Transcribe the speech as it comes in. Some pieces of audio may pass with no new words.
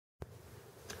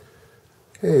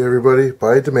Hey everybody,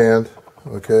 by demand,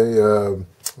 okay, I'm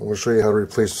going to show you how to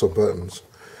replace some buttons.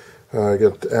 I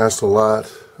get asked a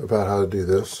lot about how to do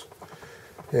this,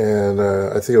 and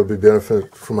I think it'll be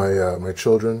benefit for my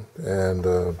children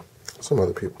and some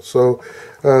other people. So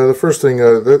the first thing,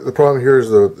 the problem here is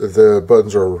the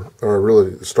buttons are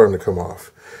really starting to come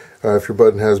off. If your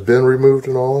button has been removed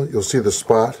and all, you'll see the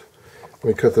spot. Let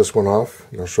me cut this one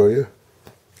off and I'll show you.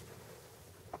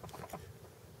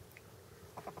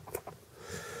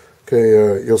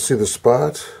 Okay, you'll see the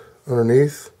spot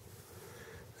underneath,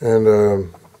 and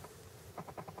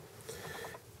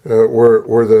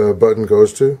where the button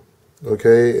goes to.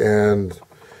 Okay, and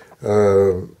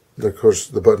of course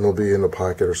the button will be in the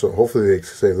pocket or so. Hopefully they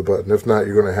save the button. If not,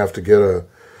 you're going to have to get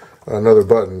another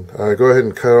button. Go ahead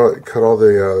and cut all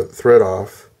the thread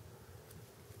off.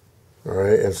 All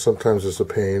right, and sometimes it's a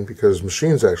pain because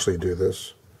machines actually do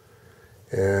this.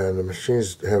 And the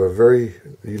machines have a very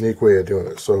unique way of doing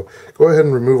it. So go ahead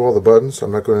and remove all the buttons.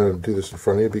 I'm not going to do this in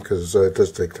front of you because it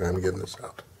does take time getting this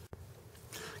out.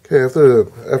 Okay,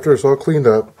 after it's all cleaned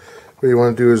up, what you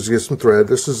want to do is get some thread.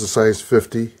 This is a size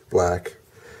 50 black.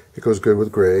 It goes good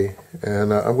with gray.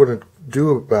 And I'm going to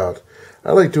do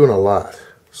I like doing a lot.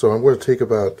 So I'm going to take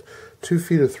about 2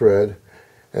 feet of thread,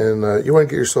 and you want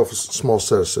to get yourself a small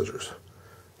set of scissors.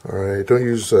 Alright, don't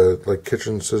use like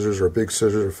kitchen scissors or big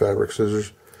scissors or fabric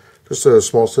scissors. Just a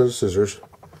small set of scissors.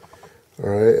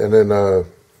 Alright, and then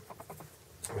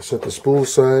set the spool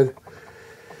aside,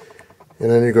 and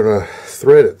then you're going to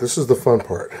thread it. This is the fun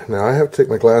part. Now I have to take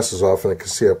my glasses off and I can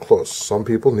see up close. Some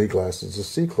people need glasses to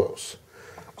see close.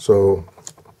 So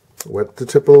wet the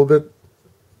tip a little bit,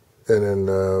 and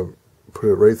then put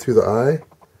it right through the eye,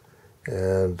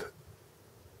 and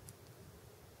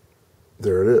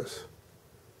there it is.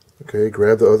 Okay,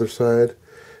 grab the other side,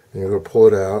 and you're going to pull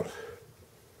it out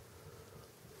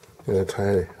in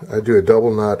I do a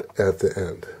double knot at the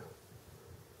end.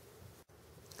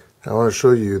 I want to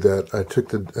show you that I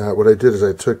took what I did is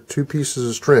I took 2 pieces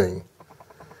of string,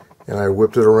 and I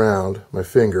whipped it around my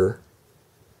finger.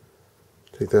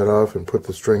 Take that off and put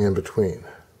the string in between.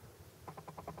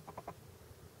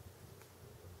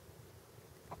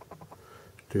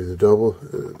 Do the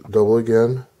double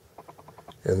again.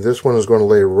 And this one is going to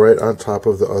lay right on top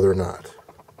of the other knot.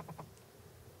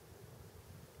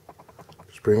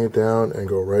 Just bring it down and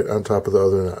go right on top of the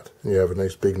other knot. And you have a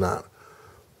nice big knot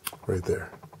right there.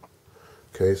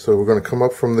 Okay, so we're going to come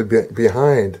up from the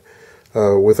behind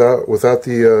without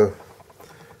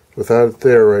it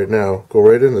there right now. Go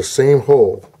right in the same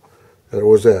hole that it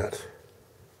was at.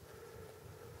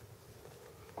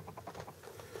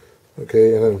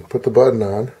 Okay, and then put the button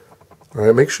on.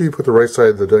 Alright, make sure you put the right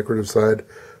side, the decorative side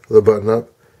of the button up,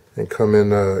 and come in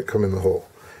the hole.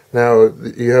 Now,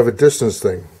 you have a distance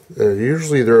thing.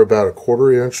 Usually they're about a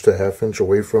 1/4 inch to 1/2 inch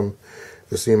away from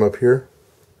the seam up here.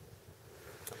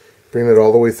 Bring that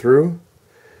all the way through.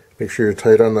 Make sure you're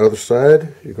tight on the other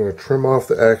side. You're going to trim off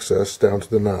the excess down to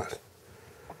the knot.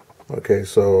 Okay,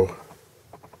 so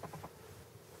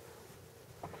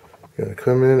you're going to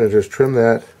come in and just trim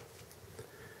that,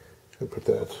 and put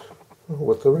that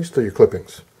with the rest of your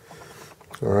clippings.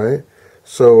 Alright,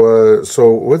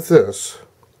 so with this,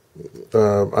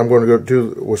 I'm going to go do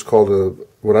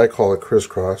what I call a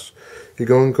crisscross. You're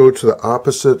going to go to the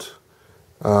opposite.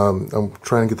 I'm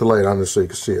trying to get the light on this so you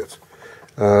can see it.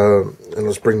 And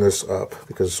let's bring this up,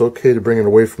 because it's okay to bring it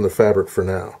away from the fabric for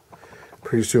now.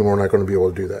 Pretty soon we're not going to be able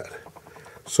to do that.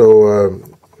 So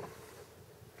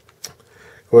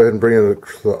go ahead and bring it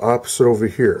to the opposite over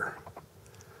here.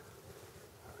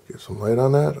 Get some light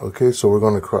on that. Okay, so we're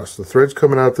going to cross. The thread's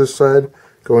coming out this side,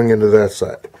 going into that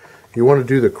side. You want to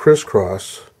do the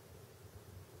crisscross,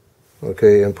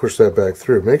 okay, and push that back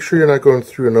through. Make sure you're not going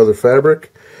through another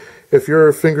fabric. If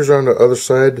your fingers are on the other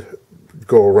side,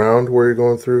 go around where you're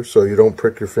going through so you don't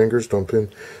prick your fingers, don't pin.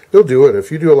 You'll do it. If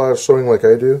you do a lot of sewing like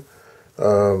I do,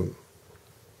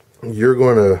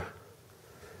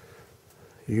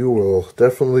 you will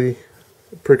definitely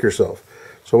prick yourself.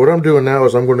 So what I'm doing now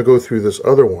is I'm going to go through this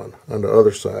other one on the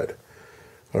other side.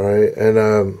 Alright, and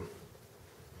I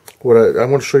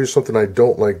want to show you something I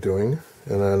don't like doing,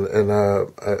 and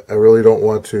I really don't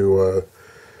want to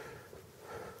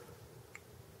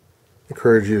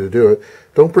encourage you to do it.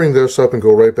 Don't bring this up and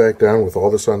go right back down with all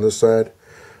this on this side,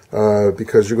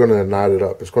 because you're going to knot it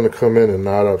up. It's going to come in and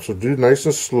knot up. So do nice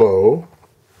and slow.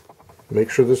 Make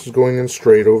sure this is going in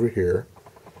straight over here.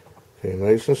 Okay,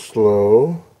 nice and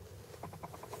slow,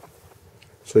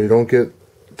 so you don't get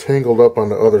tangled up on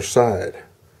the other side.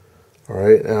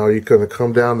 Alright, now you're going to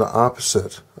come down the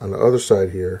opposite on the other side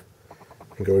here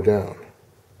and go down.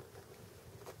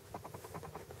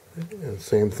 And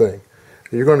same thing.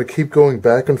 You're going to keep going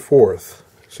back and forth.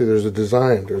 See, there's a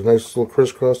design. There's a nice little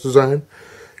crisscross design.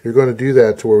 You're going to do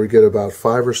that to where we get about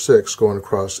 5 or 6 going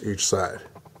across each side.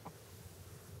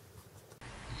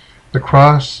 The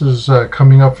cross is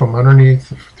coming up from underneath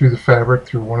through the fabric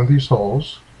through one of these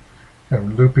holes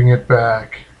and looping it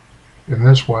back in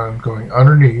this one, going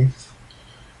underneath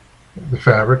the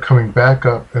fabric, coming back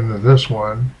up into this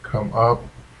one, come up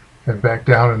and back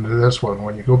down into this one.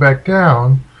 When you go back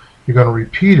down, you're going to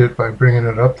repeat it by bringing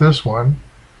it up this one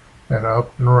and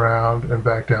up and around and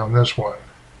back down this one.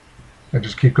 And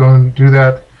just keep going and do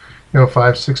that,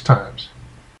 5, 6 times.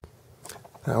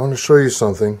 Now I want to show you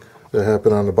something that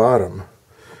happened on the bottom.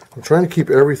 I'm trying to keep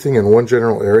everything in one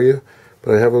general area,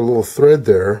 but I have a little thread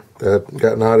there that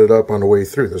got knotted up on the way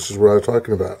through. This is what I was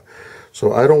talking about.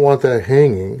 So I don't want that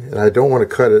hanging, and I don't want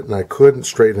to cut it, and I couldn't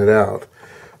straighten it out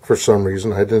for some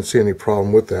reason. I didn't see any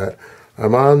problem with that.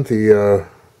 I'm on the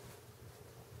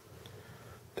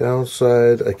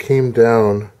downside. I came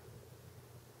down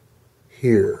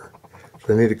here,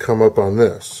 so I need to come up on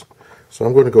this. So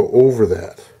I'm going to go over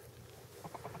that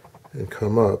and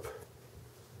come up.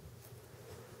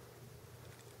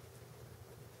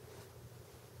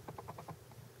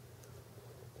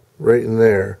 Right in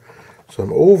there. So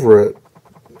I'm over it,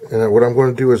 and what I'm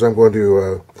going to do is I'm going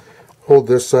to hold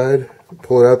this side,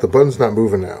 pull it out. The button's not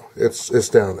moving now. It's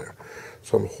down there.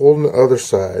 So I'm holding the other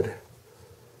side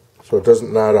so it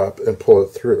doesn't knot up, and pull it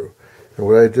through. And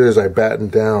what I did is I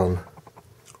battened down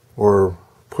or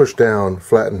pushed down,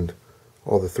 flattened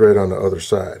all the thread on the other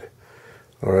side.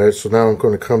 Alright, so now I'm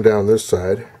going to come down this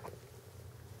side.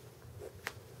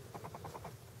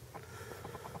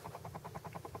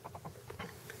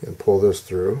 And pull this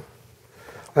through.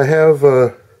 I have,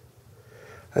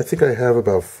 I think I have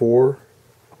about 4.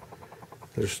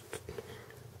 Just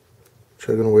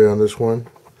chugging away on this one.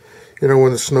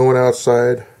 When it's snowing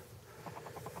outside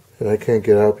and I can't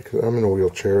get out because I'm in a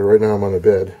wheelchair. Right now I'm on the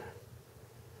bed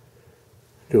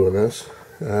doing this.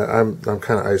 I'm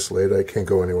kind of isolated. I can't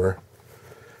go anywhere.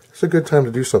 It's a good time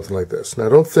to do something like this. Now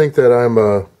don't think that I'm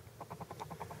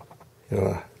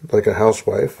like a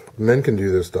housewife. Men can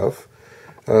do this stuff.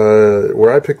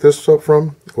 Where I picked this up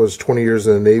from was 20 years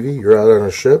in the Navy. You're out on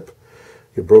a ship.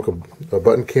 You broke a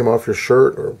button came off your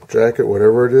shirt or jacket,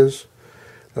 whatever it is.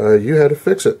 You had to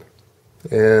fix it.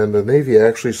 And the Navy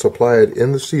actually supplied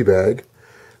in the sea bag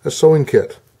a sewing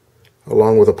kit,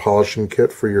 along with a polishing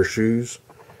kit for your shoes.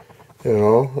 I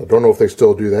don't know if they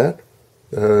still do that.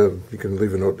 You can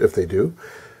leave a note if they do.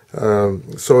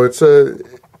 So it's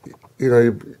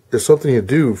it's something you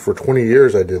do. For 20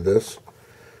 years I did this.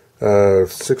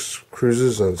 6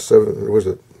 cruises on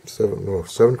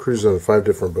 7 cruises on 5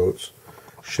 different boats,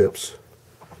 ships.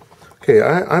 Okay,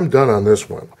 I'm done on this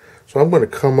one. So I'm going to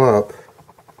come up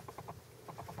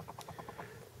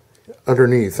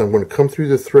underneath. I'm going to come through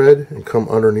the thread and come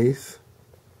underneath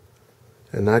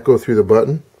and not go through the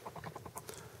button.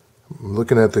 I'm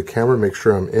looking at the camera, make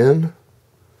sure I'm in.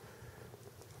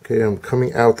 Okay, I'm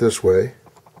coming out this way.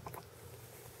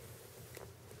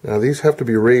 Now these have to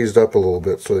be raised up a little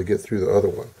bit so they get through the other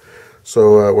one.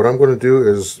 So what I'm going to do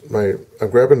is I'm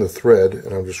grabbing the thread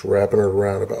and I'm just wrapping it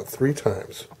around about 3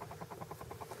 times.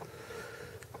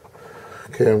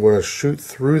 Okay, I'm going to shoot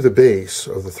through the base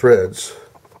of the threads,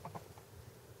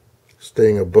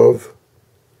 staying above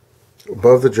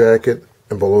the jacket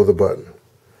and below the button.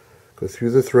 Go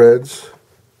through the threads.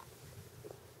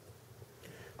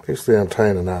 Basically I'm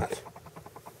tying a knot.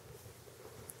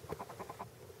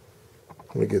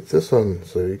 Let me get this on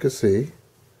so you can see.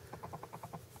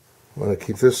 I want to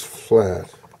keep this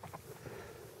flat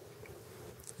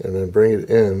and then bring it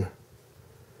in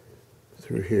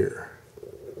through here.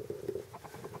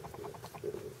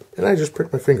 And I just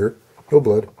pricked my finger, no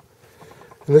blood.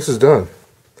 And this is done.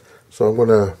 So I'm going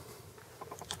to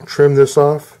trim this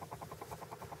off.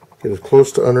 Get as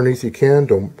close to underneath you can.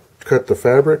 Don't cut the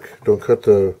fabric. Don't cut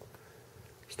the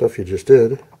stuff you just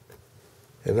did.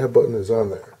 And that button is on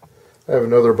there. I have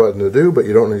another button to do, but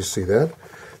you don't need to see that.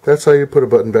 That's how you put a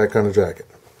button back on a jacket.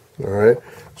 Alright,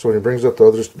 so when he brings up the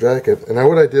other jacket, and now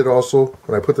what I did also,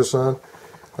 when I put this on,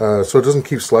 so it doesn't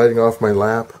keep sliding off my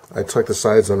lap, I tuck the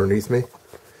sides underneath me.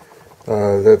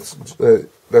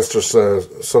 That's just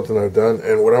something I've done,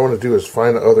 and what I want to do is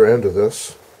find the other end of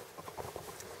this.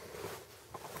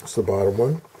 It's the bottom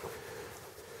one.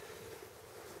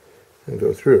 And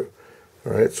go through.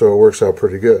 Alright, so it works out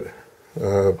pretty good.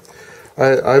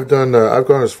 I've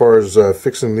gone as far as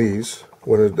fixing these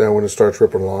when it starts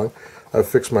ripping along. I've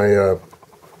fixed my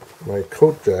my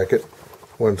coat jacket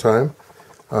one time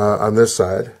on this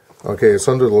side. Okay, it's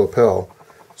under the lapel,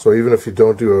 so even if you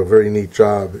don't do a very neat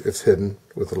job, it's hidden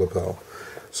with the lapel.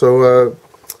 So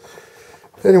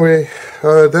anyway,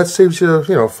 that saves you,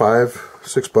 you know,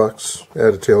 $5-6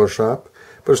 at a tailor shop.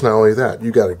 But it's not only that.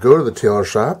 You got to go to the tailor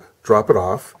shop, drop it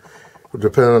off,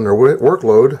 depending on their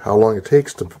workload, how long it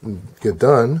takes to get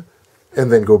done,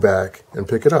 and then go back and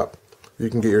pick it up. You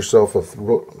can get yourself a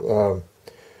spool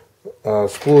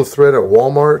of thread at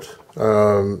Walmart,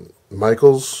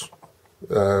 Michael's,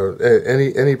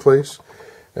 any place,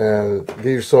 and get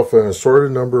yourself an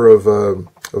assorted number of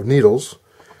needles.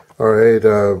 All right,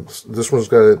 this one's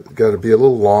got to be a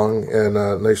little long and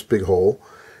a nice big hole,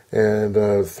 and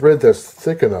thread that's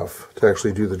thick enough to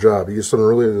actually do the job. You get some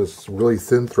really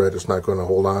thin thread; it's not going to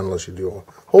hold on unless you do a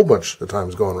whole bunch of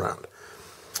times going around.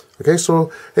 Okay,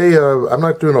 so hey, I'm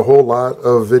not doing a whole lot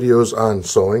of videos on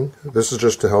sewing. This is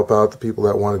just to help out the people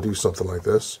that want to do something like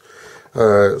this.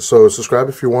 So subscribe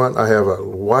if you want. I have a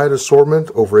wide assortment,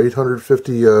 over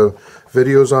 850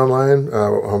 videos online.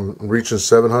 I'm reaching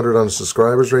 700 on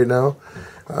subscribers right now.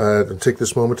 I'll take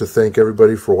this moment to thank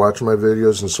everybody for watching my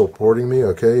videos and supporting me.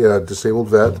 Okay, Disabled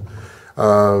Vet.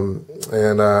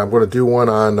 And I'm going to do one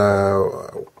on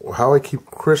how I keep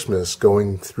Christmas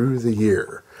going through the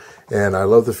year. And I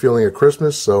love the feeling of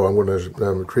Christmas, so I'm going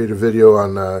to create a video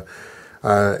on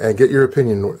and get your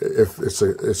opinion if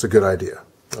it's a good idea.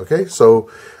 Okay, so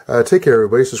take care,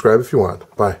 everybody. Subscribe if you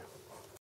want. Bye.